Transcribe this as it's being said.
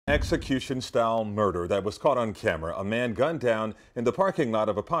Execution-style murder that was caught on camera. A man gunned down in the parking lot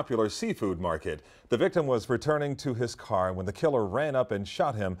of a popular seafood market. The victim was returning to his car when the killer ran up and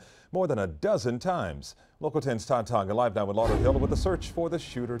shot him more than a dozen times. Local 10's Todd Tonga live now in Lauderhill with a search for the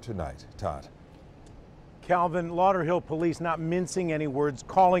shooter tonight. Todd. Calvin, Lauderhill police not mincing any words,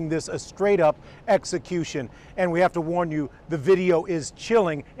 calling this a straight-up execution. And we have to warn you, the video is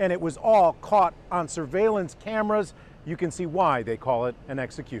chilling, and it was all caught on surveillance cameras. You can see why they call it an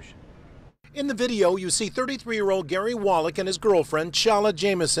execution. In the video, you see 33-year-old Gary Wallach and his girlfriend, Shala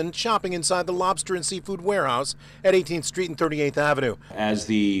Jameson, shopping inside the lobster and seafood warehouse at 18th Street and 38th Avenue. As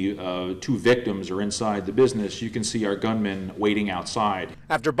the two victims are inside the business, you can see our gunman waiting outside.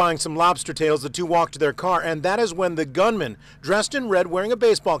 After buying some lobster tails, the two walk to their car, and that is when the gunman, dressed in red, wearing a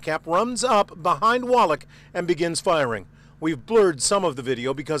baseball cap, runs up behind Wallach and begins firing. We've blurred some of the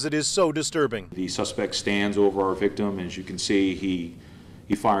video because it is so disturbing. The suspect stands over our victim, and as you can see, he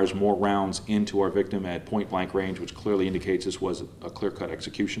fires more rounds into our victim at point-blank range, which clearly indicates this was a clear-cut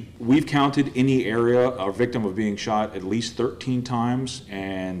execution. We've counted in the area our victim of being shot at least 13 times,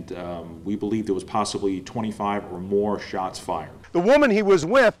 and we believe there was possibly 25 or more shots fired. The woman he was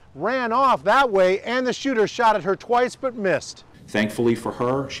with ran off that way, and the shooter shot at her twice but missed. Thankfully for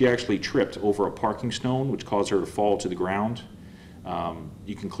her, she actually tripped over a parking stone, which caused her to fall to the ground.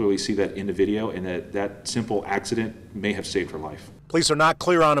 You can clearly see that in the video, and that simple accident may have saved her life. Police are not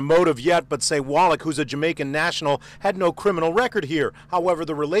clear on a motive yet, but say Wallach, who's a Jamaican national, had no criminal record here. However,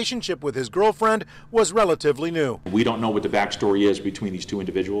 the relationship with his girlfriend was relatively new. We don't know what the backstory is between these two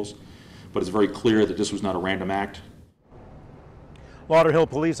individuals, but it's very clear that this was not a random act. Lauderhill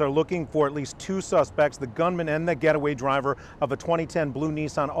police are looking for at least two suspects, the gunman and the getaway driver of a 2010 blue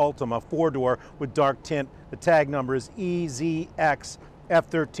Nissan Altima, four-door with dark tint. The tag number is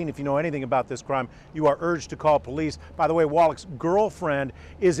EZXF13. If you know anything about this crime, you are urged to call police. By the way, Wallach's girlfriend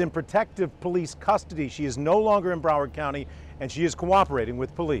is in protective police custody. She is no longer in Broward County, and she is cooperating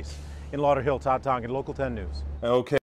with police. In Lauderhill, Todd Tongan, Local 10 News. Okay.